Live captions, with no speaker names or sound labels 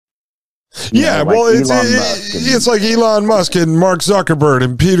Yeah, well, it's like Elon Musk and Mark Zuckerberg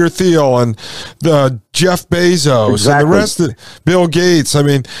and Peter Thiel and Jeff Bezos and the rest of Bill Gates. I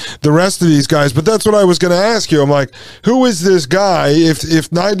mean, the rest of these guys. But that's what I was going to ask you. I'm like, who is this guy? If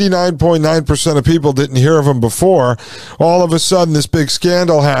 99.9% of people didn't hear of him before, all of a sudden this big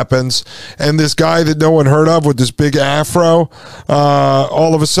scandal happens, and this guy that no one heard of with this big afro,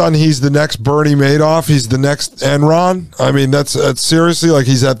 all of a sudden he's the next Bernie Madoff. He's the next Enron. I mean, that's seriously, like,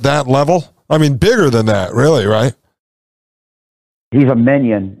 he's at that level. I mean, bigger than that, really, right? He's a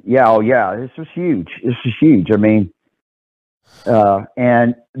minion. Yeah, oh yeah, this was huge. This is huge. I mean,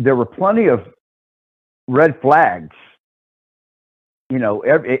 and there were plenty of red flags. You know,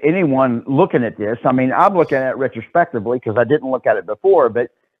 anyone looking at this, I mean, I'm looking at it retrospectively because I didn't look at it before,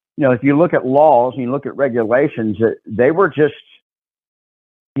 but, you know, if you look at laws and you look at regulations, they were just,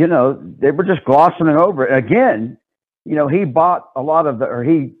 you know, they were just glossing it over. Again, you know, he bought a lot of or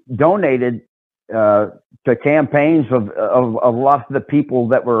he donated to campaigns of a lot of the people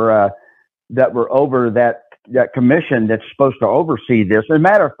that were over that commission that's supposed to oversee this. As a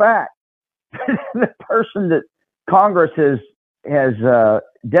matter of fact, the person that Congress has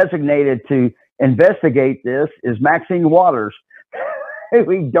designated to investigate this is Maxine Waters, who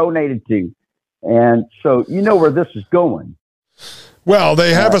he donated to, and so you know where this is going. Well,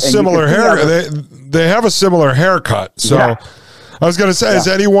 they have a similar hair. They have a similar haircut. So, yeah. I was going to say, has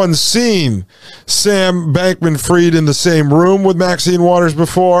anyone seen Sam Bankman-Fried in the same room with Maxine Waters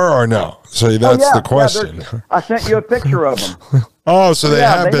before, or no? So that's the question. Yeah, I sent you a picture of them. Oh, so they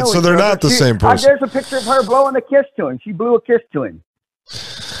have been. So they're not the same person. There's a picture of her blowing a kiss to him. She blew a kiss to him.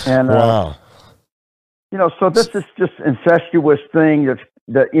 And wow. You know, so this is just incestuous thing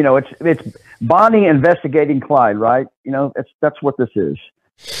that you know, it's Bonnie investigating Clyde, right? You know, that's what this is.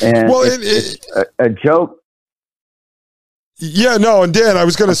 And well, it's a joke. Yeah, no, and Dan, I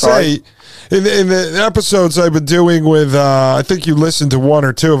was going to say, in the episodes I've been doing with, I think you listened to one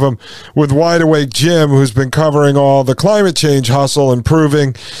or two of them, with Wide Awake Jim, who's been covering all the climate change hustle and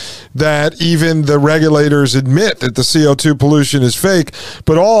proving that even the regulators admit that the CO2 pollution is fake,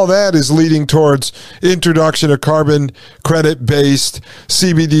 but all that is leading towards introduction of carbon credit-based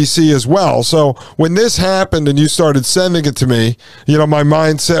CBDC as well. So when this happened and you started sending it to me, you know, my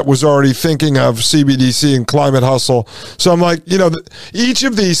mindset was already thinking of CBDC and climate hustle. So I'm like, you know, each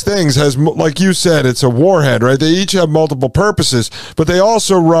of these things has, like you said, it's a warhead, right? They each have multiple purposes, but they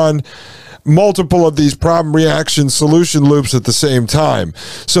also run multiple of these problem reaction solution loops at the same time.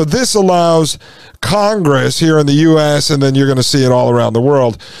 So this allows Congress here in the U.S., and then you're going to see it all around the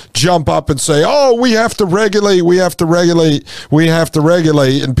world, jump up and say, oh, we have to regulate, we have to regulate, we have to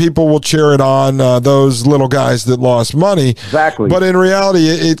regulate, and people will cheer it on, those little guys that lost money. Exactly. But in reality,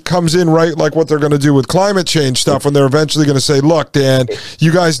 it comes in right like what they're going to do with climate change stuff, when they're eventually going to say, look, Dan,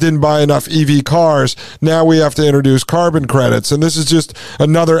 you guys didn't buy enough EV cars, now we have to introduce carbon credits, and this is just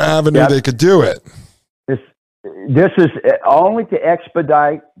another avenue they could do it. This is only to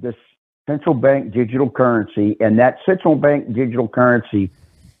expedite this central bank digital currency, and that central bank digital currency,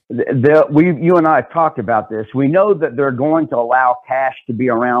 you and I have talked about this. We know that they're going to allow cash to be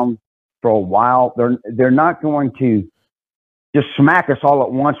around for a while. They're not going to just smack us all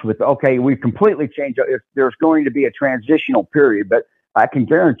at once with, okay, we completely changed it. There's going to be a transitional period, but I can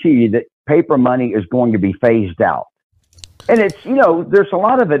guarantee you that paper money is going to be phased out. And it's, you know, there's a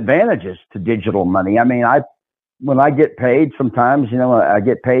lot of advantages to digital money. I mean, when I get paid, sometimes, you know, I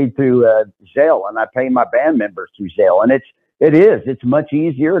get paid through Zelle, and I pay my band members through Zelle, and it's much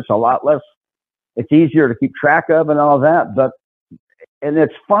easier. It's a lot less. It's easier to keep track of and all that, and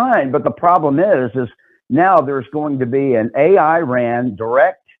it's fine. But the problem is now there's going to be an AI ran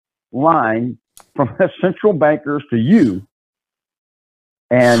direct line from the central bankers to you,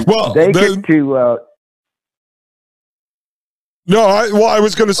 and they get to. I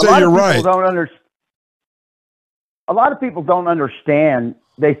was going to say you're right. A lot of people don't understand.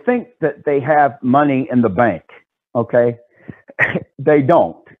 They think that they have money in the bank. Okay. They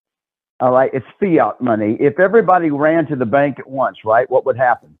don't. All right. It's fiat money. If everybody ran to the bank at once, right, what would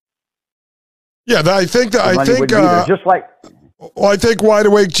happen? Yeah, I think just like. Well, I think Wide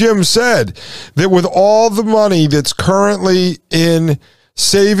Awake Jim said that with all the money that's currently in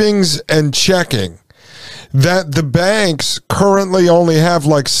savings and checking, that the banks currently only have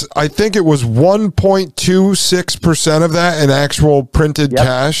I think it was 1.26% of that in actual printed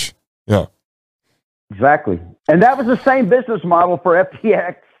cash. Yeah. Exactly. And that was the same business model for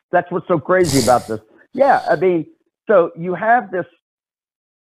FTX. That's what's so crazy about this. Yeah. I mean, so you have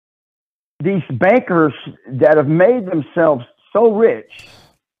these bankers that have made themselves so rich,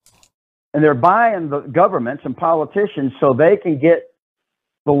 and they're buying the governments and politicians so they can get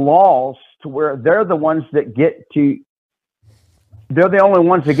the laws to where they're the ones that they're the only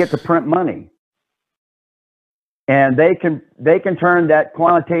ones that get to print money. And they can turn that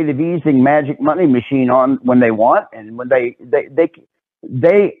quantitative easing magic money machine on when they want, and when they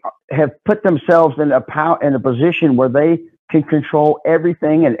have put themselves in a position where they can control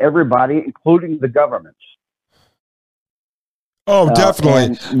everything and everybody, including the governments. Oh,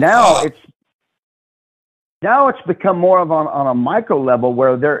 definitely. Now it's become more of on a micro level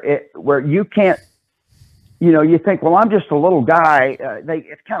where you can't, you think, well, I'm just a little guy.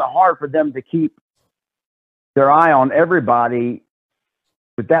 It's kind of hard for them to keep their eye on everybody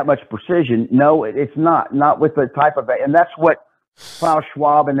with that much precision. No, it's not with the type of, and that's what Klaus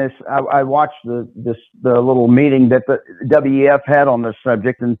Schwab and this. I watched the little meeting that the WEF had on this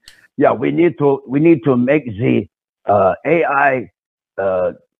subject, and yeah, we need to make the AI,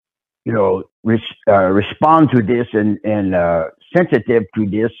 respond to this and sensitive to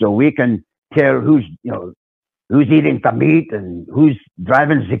this, so we can tell who's eating the meat and who's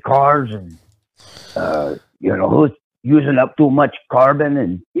driving the cars and who's using up too much carbon,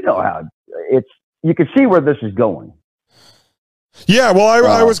 and how you can see where this is going. Yeah, well,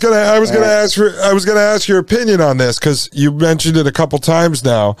 I was gonna ask your opinion on this, because you mentioned it a couple times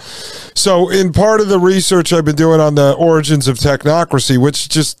now. So, in part of the research I've been doing on the origins of technocracy, which,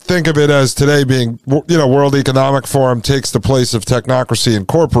 just think of it as today being, World Economic Forum takes the place of Technocracy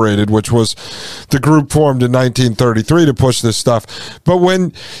Incorporated, which was the group formed in 1933 to push this stuff. But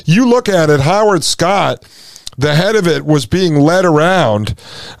when you look at it, Howard Scott, the head of it, was being led around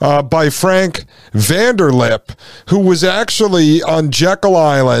by Frank Vanderlip, who was actually on Jekyll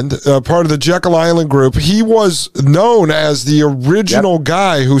Island, part of the Jekyll Island group. He was known as the original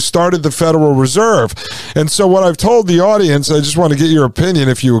guy who started the Federal Reserve. And so what I've told the audience, I just want to get your opinion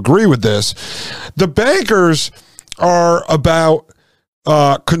if you agree with this. The bankers are about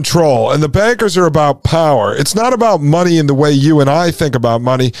control, and the bankers are about power. It's not about money in the way you and I think about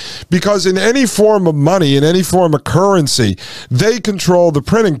money, because in any form of money, in any form of currency, they control the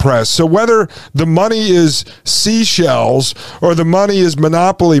printing press. So whether the money is seashells, or the money is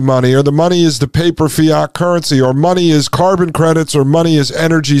monopoly money, or the money is the paper fiat currency, or money is carbon credits, or money is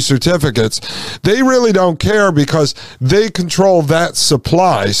energy certificates, they really don't care, because they control that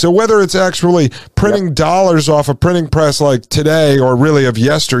supply. So whether it's actually printing dollars off a printing press like today, or really of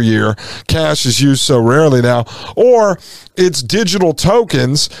yesteryear, cash is used so rarely now, or it's digital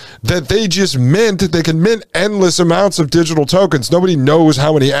tokens that they just mint. They can mint endless amounts of digital tokens. Nobody knows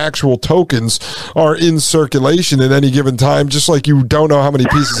how many actual tokens are in circulation at any given time, just like you don't know how many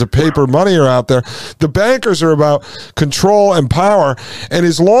pieces of paper money are out there. The bankers are about control and power, and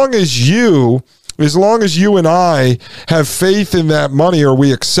as long as you and I have faith in that money, or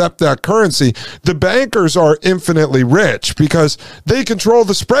we accept that currency, the bankers are infinitely rich, because they control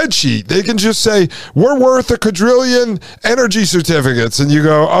the spreadsheet. They can just say, we're worth a quadrillion energy certificates. And you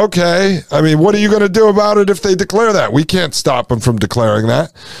go, okay, I mean, what are you going to do about it if they declare that? We can't stop them from declaring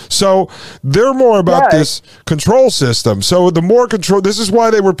that. So they're more about this control system. So the more control, this is why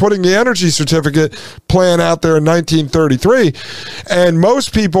they were putting the energy certificate plan out there in 1933. And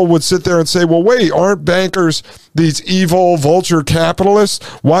most people would sit there and say, well, wait, aren't bankers these evil vulture capitalists?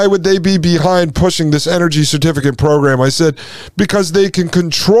 Why would they be behind pushing this energy certificate program? I said, because they can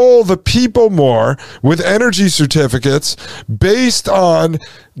control the people more with energy certificates based on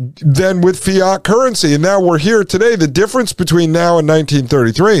than with fiat currency. And now we're here today. The difference between now and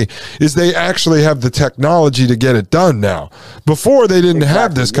 1933 is they actually have the technology to get it done now. Before, they didn't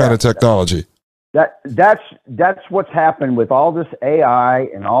have this kind of technology. That's what's happened with all this AI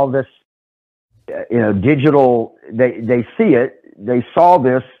and all this digital. They see it. They saw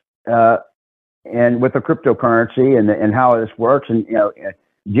this, and with the cryptocurrency and how this works, and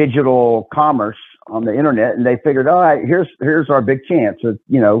digital commerce on the internet, and they figured, all right, here's our big chance.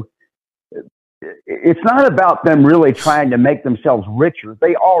 It's not about them really trying to make themselves richer.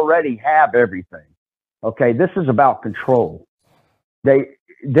 They already have everything. Okay, this is about control. They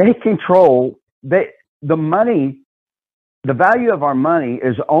control the money. The value of our money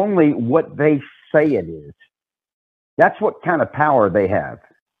is only what they say it is. That's what kind of power they have.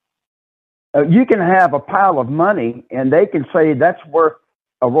 You can have a pile of money, and they can say that's worth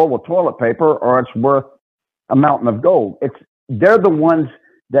a roll of toilet paper, or it's worth a mountain of gold. They're the ones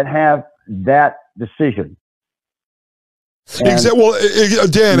that have that decision.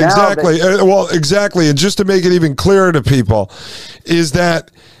 Dan, exactly. Exactly. And just to make it even clearer to people, is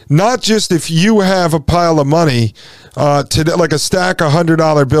that not just if you have a pile of money today, like a stack of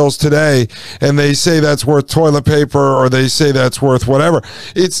 $100 bills today, and they say that's worth toilet paper or they say that's worth whatever.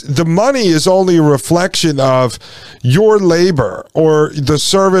 It's the money is only a reflection of your labor or the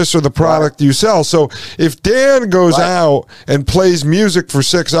service or the product you sell. So if Dan goes out and plays music for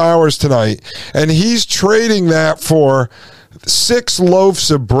 6 hours tonight and he's trading that for 6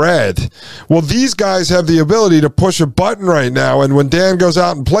 loaves of bread. Well, these guys have the ability to push a button right now, and when Dan goes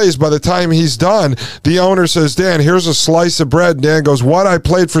out and plays, by the time he's done, the owner says, Dan, here's a slice of bread. And Dan goes, what? I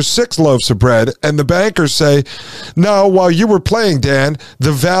played for 6 loaves of bread. And the bankers say, no, while you were playing, Dan,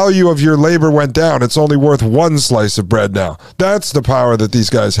 the value of your labor went down. It's only worth 1 slice of bread now. That's the power that these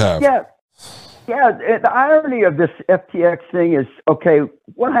guys have. Yeah. The irony of this FTX thing is, okay,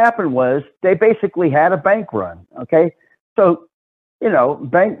 what happened was they basically had a bank run, okay? So,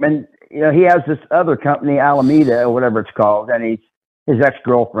 Bankman, he has this other company, Alameda, or whatever it's called, and his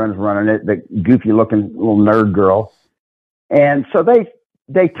ex-girlfriend's running it, the goofy-looking little nerd girl. And so they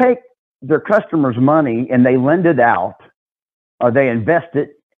take their customers' money and they lend it out, or they invest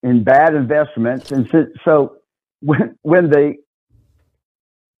it in bad investments. And so when the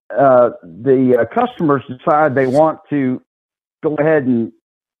customers decide they want to go ahead and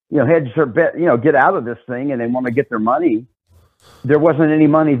hedge their bet, get out of this thing, and they want to get their money, there wasn't any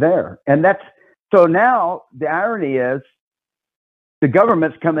money there. And so now the irony is the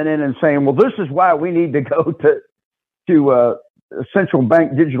government's coming in and saying, well, this is why we need to go to central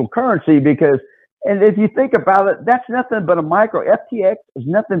bank digital currency, because, and if you think about it, that's nothing but FTX is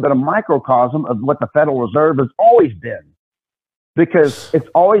nothing but a microcosm of what the Federal Reserve has always been, because it's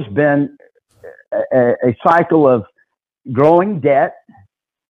always been a cycle of growing debt,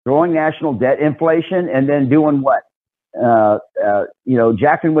 growing national debt, inflation, and then doing what?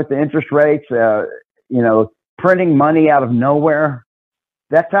 Jacking with the interest rates, printing money out of nowhere.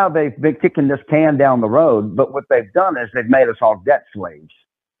 That's how they've been kicking this can down the road. But what they've done is they've made us all debt slaves.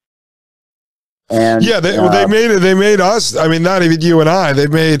 And they made us. I mean, not even you and I. They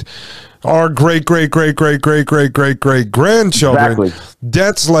made our great grandchildren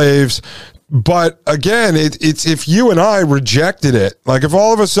debt slaves. But again, it's if you and I rejected it, like if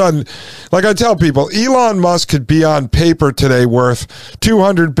all of a sudden, like I tell people, Elon Musk could be on paper today worth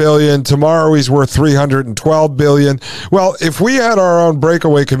 $200 billion. Tomorrow he's worth $312 billion. Well, if we had our own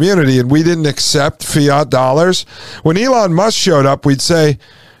breakaway community and we didn't accept fiat dollars, when Elon Musk showed up, we'd say,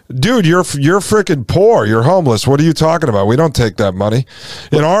 dude, you're freaking poor. You're homeless. What are you talking about? We don't take that money.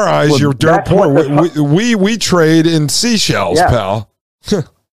 In our eyes, you're dirt poor. We trade in seashells, pal.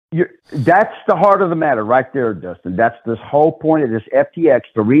 That's the heart of the matter right there, Dustin. That's this whole point of this FTX.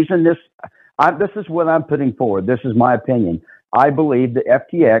 The reason this is what I'm putting forward. This is my opinion. I believe that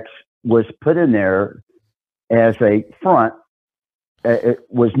FTX was put in there as a front. It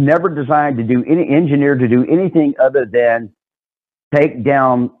was never designed engineered to do anything other than take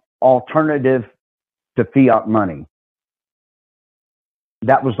down alternative to fiat money.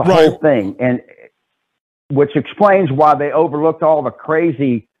 That was the whole thing. And which explains why they overlooked all the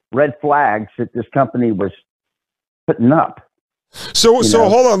crazy red flags that this company was putting up. So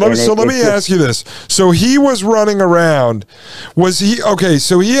hold on. Let me ask you this. So he was running around. Was he okay?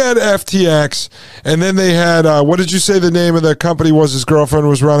 So he had FTX, and then they had what did you say the name of the company was? His girlfriend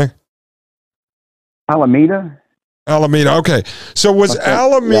was running. Alameda. Okay. So was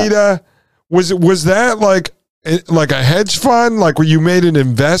Alameda? Yeah. Was that like a hedge fund? Like where you made an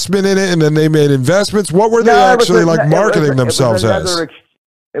investment in it, and then they made investments? What were they actually marketing themselves as?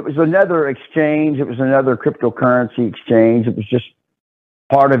 It was another exchange. It was another cryptocurrency exchange. It was just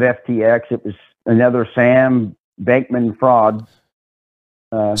part of FTX. It was another Sam Bankman fraud.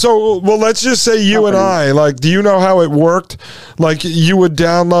 Let's just say you and I, do you know how it worked? Like you would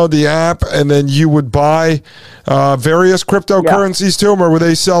download the app and then you would buy various cryptocurrencies to them, or were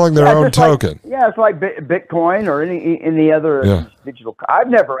they selling their own token? It's like Bitcoin or any other digital. I've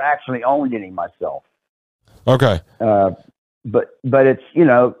never actually owned any myself. Okay. But it's,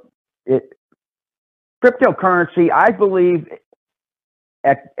 cryptocurrency, I believe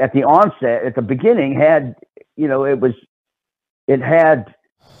at the onset, at the beginning had, it had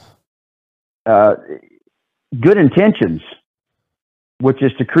good intentions, which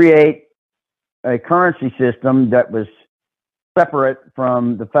is to create a currency system that was separate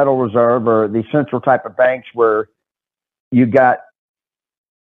from the Federal Reserve or the central type of banks where you're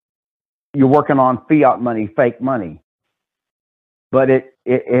working on fiat money, fake money. But it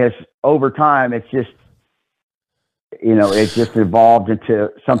has over time, it's just, it just evolved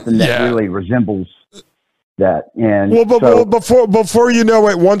into something that really resembles that. And well, before you know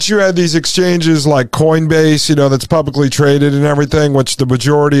it, once you had these exchanges like Coinbase, you know, that's publicly traded and everything, which the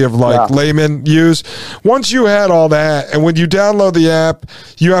majority of laymen use. Once you had all that, and when you download the app,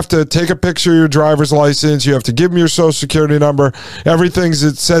 you have to take a picture of your driver's license. You have to give them your social security number.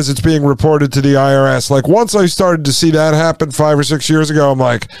 It says it's being reported to the IRS. Like once I started to see that happen 5 or 6 years ago, I'm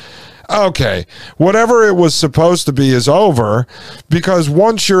like, okay, whatever it was supposed to be is over, because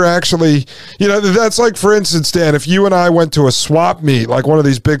once you're actually, you know, that's like, for instance, Dan, if you and I went to a swap meet, like one of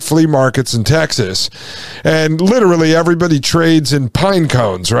these big flea markets in Texas, and literally everybody trades in pine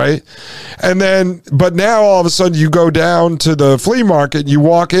cones, right? And then, but now all of a sudden you go down to the flea market, you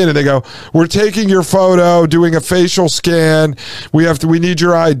walk in and they go, we're taking your photo, doing a facial scan. We need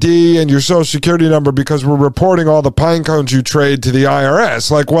your ID and your social security number because we're reporting all the pine cones you trade to the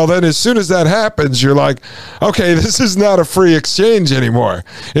IRS. Like, well, then as soon as that happens, you're like, okay, this is not a free exchange anymore.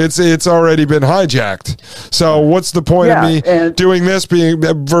 It's already been hijacked. So what's the point of me doing this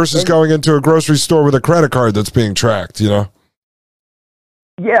versus going into a grocery store with a credit card that's being tracked, you know?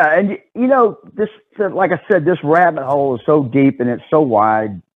 Yeah, and you know, this, like I said, this rabbit hole is so deep and it's so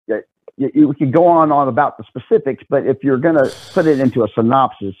wide that we could go on about the specifics, but if you're going to put it into a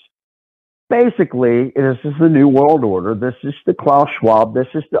synopsis, basically, this is the New World Order. This is the Klaus Schwab. This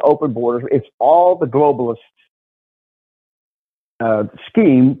is the open borders. It's all the globalist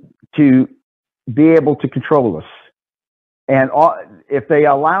scheme to be able to control us. And if they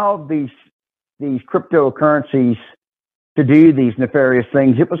allow these cryptocurrencies to do these nefarious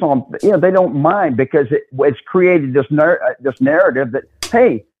things, it was on. You know, they don't mind because it's created this narrative that,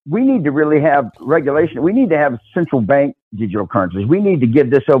 hey, we need to really have regulation. We need to have central bank digital currencies. We need to give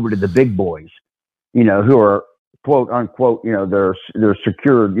this over to the big boys, you know, who are quote unquote, you know, they're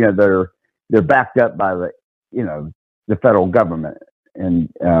secured, you know, they're backed up by the, you know, the federal government. And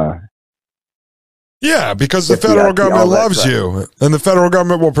yeah, because the federal government loves you, and the federal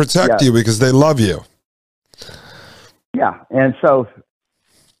government will protect you because they love you. Yeah, and so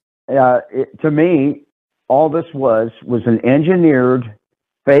to me, all this was an engineered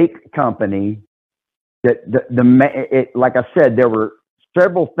fake company that like I said, there were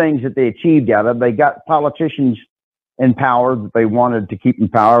several things that they achieved out of. They got politicians in power that they wanted to keep in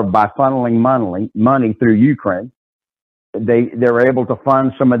power by funneling money through Ukraine. They were able to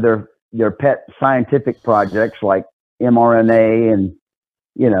fund some of their pet scientific projects like mRNA and,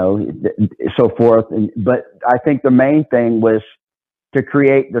 you know, so forth. But I think the main thing was to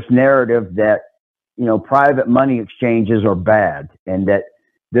create this narrative that, you know, private money exchanges are bad and that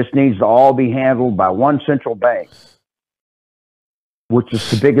this needs to all be handled by one central bank, which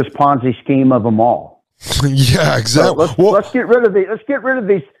is the biggest Ponzi scheme of them all. Yeah, exactly. So let's get rid of these. Let's get rid of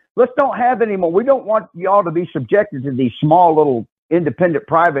these. Let's don't have any more. We don't want y'all to be subjected to these small little independent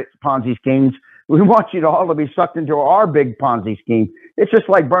private Ponzi schemes. We want you to all to be sucked into our big Ponzi scheme. It's just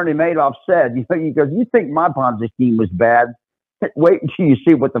like Bernie Madoff said. He goes, "You think my Ponzi scheme was bad? Wait until you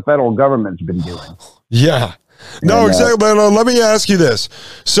see what the federal government's been doing." Yeah. No, exactly. Let me ask you this.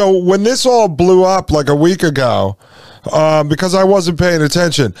 So when this all blew up like a week ago, because I wasn't paying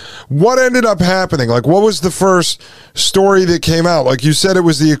attention, what ended up happening? Like, what was the first story that came out? Like you said, it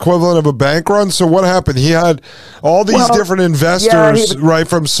was the equivalent of a bank run. So what happened? He had all these different investors, right,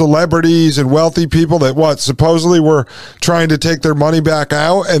 from celebrities and wealthy people that supposedly were trying to take their money back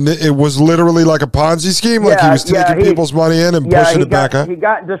out, and it was literally like a Ponzi scheme. Like he was taking people's money in and pushing it back out. He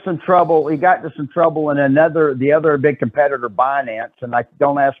got into some trouble. And the other big competitor, Binance, and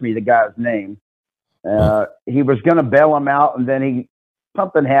don't ask me the guy's name. He was going to bail him out, and then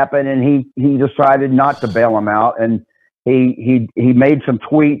something happened, and he decided not to bail him out, and he made some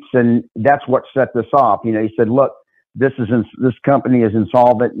tweets, and that's what set this off. You know, he said, "Look, this company is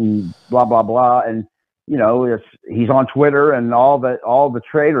insolvent," and blah blah blah, and you know, he's on Twitter, and all the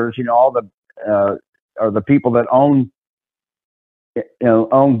traders, you know, all the are the people that own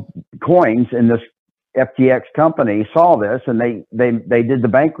coins in this FTX company saw this, and they did the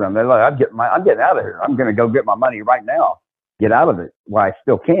bank run. They're like, I'm getting out of here. I'm going to go get my money right now. Get out of it while I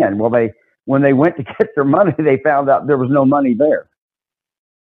still can. Well, when they went to get their money, they found out there was no money there.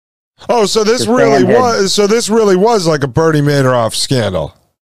 Oh, so this really was like a Bernie Madoff scandal.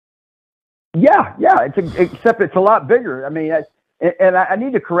 Yeah. Except it's a lot bigger. I mean, I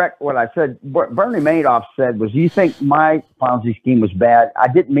need to correct what I said. What Bernie Madoff said was, "You think my Ponzi scheme was bad?" I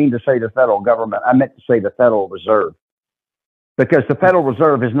didn't mean to say the federal government. I meant to say the Federal Reserve, because the Federal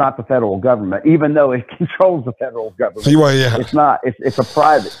Reserve is not the federal government, even though it controls the federal government. Well, yeah. It's not. It's a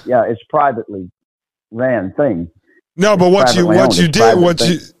private. Yeah, it's privately ran thing. No, but what you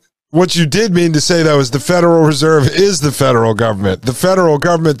What you did mean to say, though, is the Federal Reserve is the federal government. The federal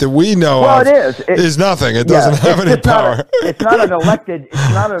government that we know of is nothing. It doesn't have any power. It's not an elected.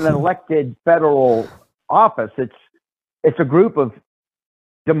 It's not an elected federal office. It's a group of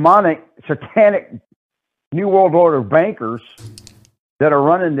demonic, satanic New World Order bankers that are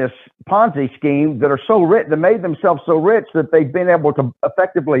running this Ponzi scheme that are so rich, that made themselves so rich that they've been able to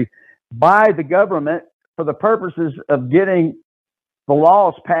effectively buy the government for the purposes of getting the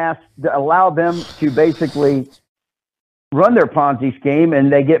laws passed that allow them to basically run their Ponzi scheme,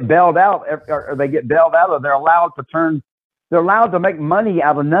 and they get bailed out, or they're allowed to make money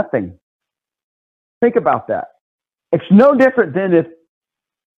out of nothing. Think about that. It's no different than if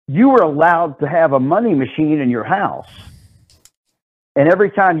you were allowed to have a money machine in your house, and every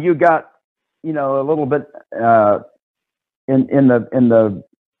time you got, a little bit in the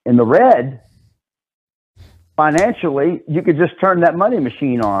red financially, you could just turn that money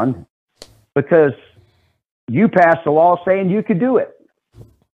machine on because you passed a law saying you could do it.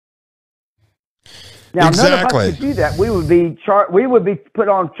 Now, none of us could do that. We would be put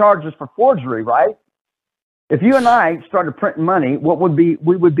on charges for forgery, right? If you and I started printing money,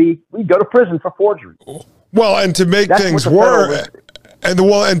 we'd go to prison for forgery. Well, and to make things worse,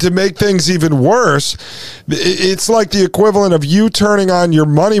 and to make things even worse, it's like the equivalent of you turning on your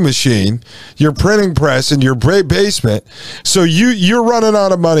money machine, your printing press in your basement. So you're running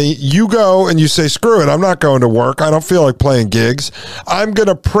out of money. You go and you say, screw it, I'm not going to work. I don't feel like playing gigs. I'm going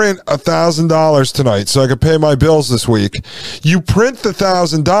to print $1,000 tonight so I can pay my bills this week. You print the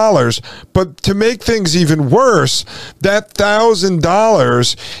 $1,000, but to make things even worse, that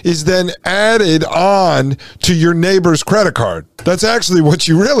 $1,000 is then added on to your neighbor's credit card. That's actually what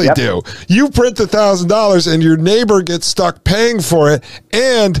you really do. You print the $1,000 and your neighbor gets stuck paying for it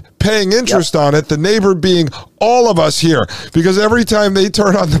and paying interest on it, the neighbor being all of us here. Because every time they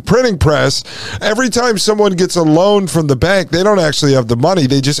turn on the printing press, every time someone gets a loan from the bank, they don't actually have the money.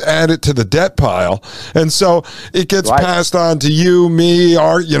 They just add it to the debt pile. And so it gets passed on to you, me,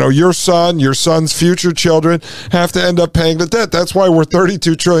 your son, your son's future children have to end up paying the debt. That's why we're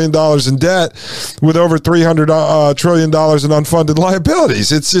 $32 trillion in debt with over $300 trillion in unfunded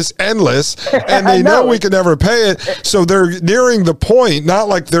liabilities. It's just endless. And they know we can never pay it. So they're nearing the point, not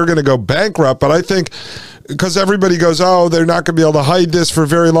like they're going to go bankrupt, but I think because everybody goes, oh, they're not going to be able to hide this for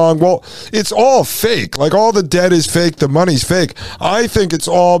very long. Well, it's all fake. Like all the debt is fake. The money's fake. I think it's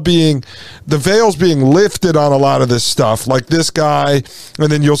all the veil's being lifted on a lot of this stuff. Like this guy, and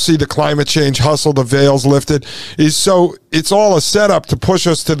then you'll see the climate change hustle, the veil's lifted. It's all a setup to push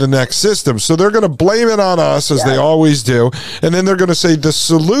us to the next system. So they're going to blame it on us as they always do. And then they're going to say the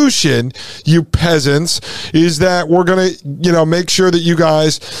solution, you peasants, is that we're going to, make sure that you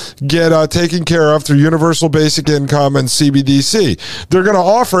guys get taken care of through universal basic income and CBDC. They're going to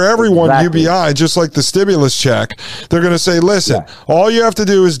offer everyone UBI, just like the stimulus check. They're going to say, listen, all you have to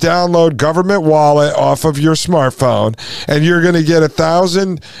do is download Government Wallet off of your smartphone, and you're going to get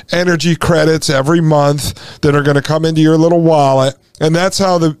 1,000 energy credits every month that are going to come into your little wallet. And that's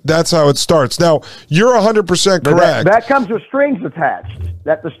how it starts. Now, you're 100% correct. That comes with strings attached.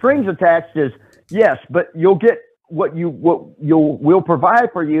 That the strings attached is, yes, but you'll get we'll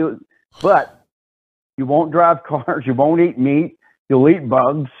provide for you, but you won't drive cars, you won't eat meat, you'll eat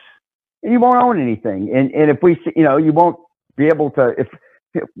bugs, and you won't own anything. And if we, you won't be able to, if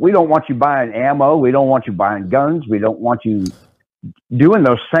we don't want you buying ammo, we don't want you buying guns, we don't want you doing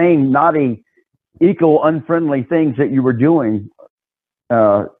those same naughty, eco-unfriendly things that you were doing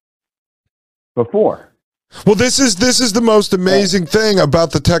before. Well, this is the most amazing thing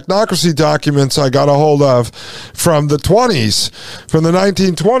about the technocracy documents I got a hold of from the 20s, from the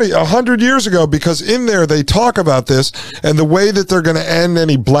 1920s, 100 years ago, because in there they talk about this, and the way that they're going to end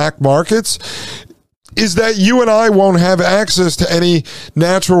any black markets is that you and I won't have access to any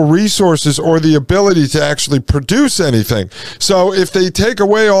natural resources or the ability to actually produce anything. So if they take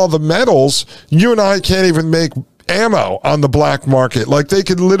away all the metals, you and I can't even make ammo on the black market. Like they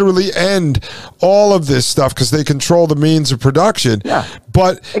could literally end all of this stuff because they control the means of production. Yeah.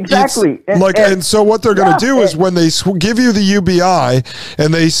 But exactly. And so what they're going to do is when they give you the UBI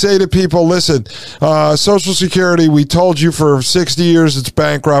and they say to people, listen, Social Security, we told you for 60 years it's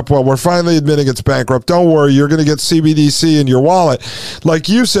bankrupt. Well, we're finally admitting it's bankrupt. Don't worry, you're going to get CBDC in your wallet. Like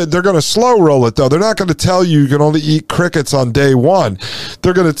you said, they're going to slow roll it, though. They're not going to tell you can only eat crickets on day one.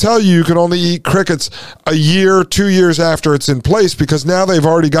 They're going to tell you can only eat crickets a year, 2 years after it's in place, because now they've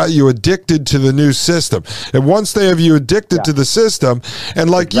already got you addicted to the new system. And once they have you addicted to the system, And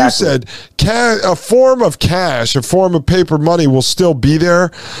like you said, a form of cash, a form of paper money will still be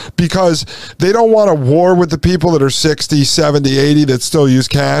there because they don't want a war with the people that are 60, 70, 80 that still use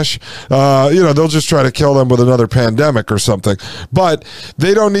cash. They'll just try to kill them with another pandemic or something. But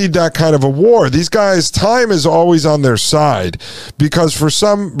they don't need that kind of a war. These guys, time is always on their side because for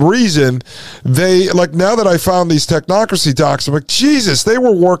some reason, now that I found these technocracy docs, I'm like, Jesus, they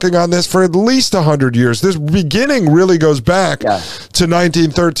were working on this for at least 100 years. This beginning really goes back to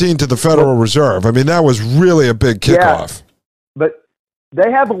 1913 to the Federal Reserve. I mean, that was really a big kickoff. But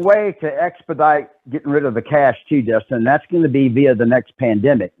they have a way to expedite getting rid of the cash too, Justin. And that's going to be via the next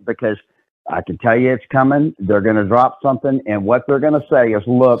pandemic because I can tell you it's coming. They're going to drop something. And what they're going to say is,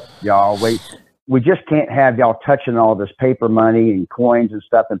 look, y'all, we just can't have y'all touching all this paper money and coins and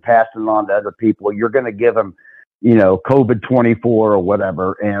stuff and passing it on to other people. You're going to give them, COVID-24 or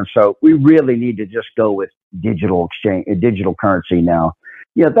whatever. And so we really need to just go with digital exchange, digital currency now.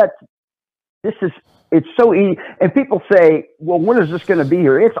 It's so easy. And people say, well, when is this going to be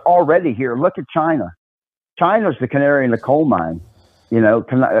here? It's already here. Look at China. China's the canary in the coal mine.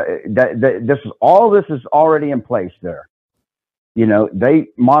 All this is already in place there. They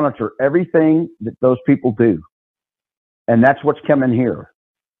monitor everything that those people do. And that's what's coming here.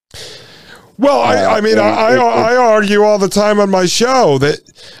 Well, I argue all the time on my show that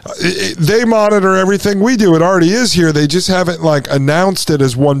they monitor everything we do. It already is here. They just haven't announced it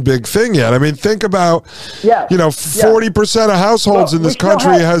as one big thing yet. I mean, think about, 40% of households in this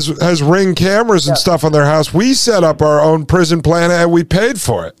country has Ring cameras and stuff on their house. We set up our own prison plan and we paid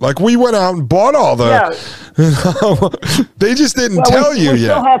for it. We went out and bought all the, they just didn't tell you yet. We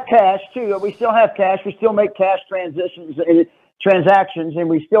still have cash too. We still have cash. We still make cash transactions, and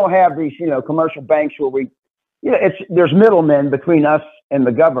we still have these, commercial banks where there's middlemen between us and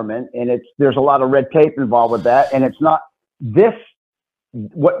the government, and there's a lot of red tape involved with that, and it's not this.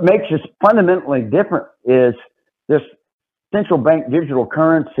 What makes us fundamentally different is this central bank digital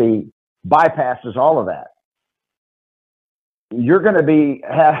currency bypasses all of that.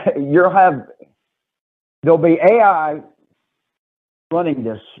 There'll be AI running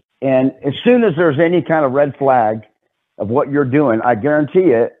this, and as soon as there's any kind of red flag of what you're doing, I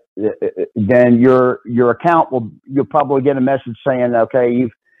guarantee it, then your account you'll probably get a message saying, okay,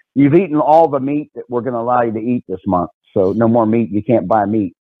 you've eaten all the meat that we're going to allow you to eat this month. So no more meat. You can't buy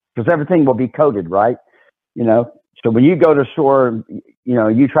meat because everything will be coded, right? So when you go to the store,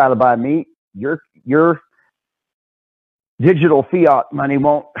 you try to buy meat, your digital fiat money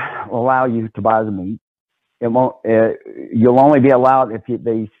won't allow you to buy the meat. It won't. You'll only be allowed if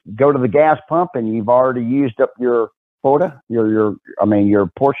they go to the gas pump and you've already used up your quota, your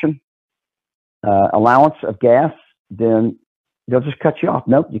portion allowance of gas. Then they'll just cut you off.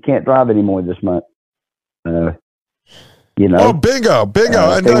 Nope, you can't drive anymore this month. Oh, bingo.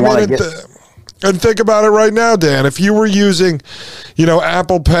 And think about it right now, Dan. If you were using,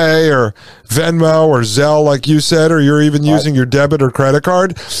 Apple Pay or Venmo or Zelle, like you said, or you're even using your debit or credit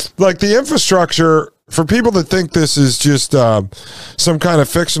card, the infrastructure, for people that think this is just some kind of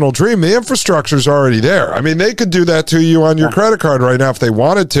fictional dream, the infrastructure is already there. I mean, they could do that to you on your credit card right now if they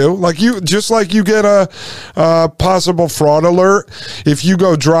wanted to. Just like you get a possible fraud alert. If you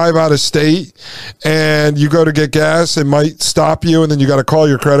go drive out of state and you go to get gas, it might stop you and then you got to call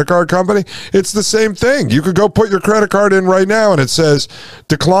your credit card company. It's the same thing. You could go put your credit card in right now and it says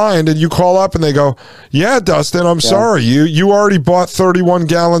declined, and you call up and they go, yeah, Dustin, I'm sorry. You already bought 31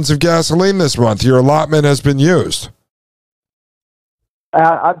 gallons of gasoline this month. Your allotment has been used.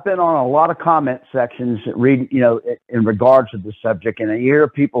 I've been on a lot of comment sections reading, in regards to this subject, and I hear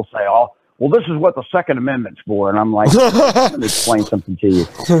people say, "Oh, well, this is what the Second Amendment's for," and I'm like, "Let me explain something to you."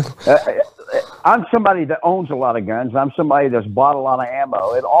 I'm somebody that owns a lot of guns. I'm somebody that's bought a lot of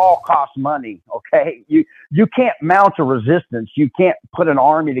ammo. It all costs money. Okay, you can't mount a resistance. You can't put an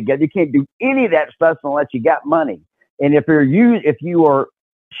army together. You can't do any of that stuff unless you got money. And if you are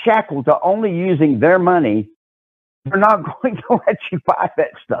shackled to only using their money, they're not going to let you buy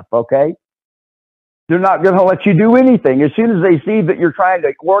that stuff, okay? They're not going to let you do anything. As soon as they see that you're trying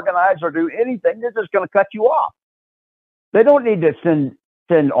to organize or do anything, they're just going to cut you off. They don't need to send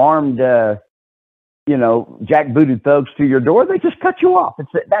armed, jackbooted thugs to your door. They just cut you off.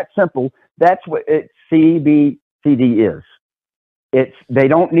 It's that simple. That's what CBCD is. They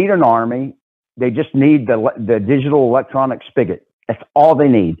don't need an army. They just need the digital electronic spigot. That's all they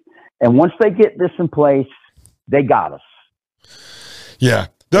need. And once they get this in place, they got us. Yeah.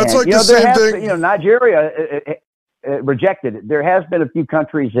 That's the same thing. Nigeria rejected it. There has been a few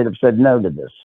countries that have said no to this.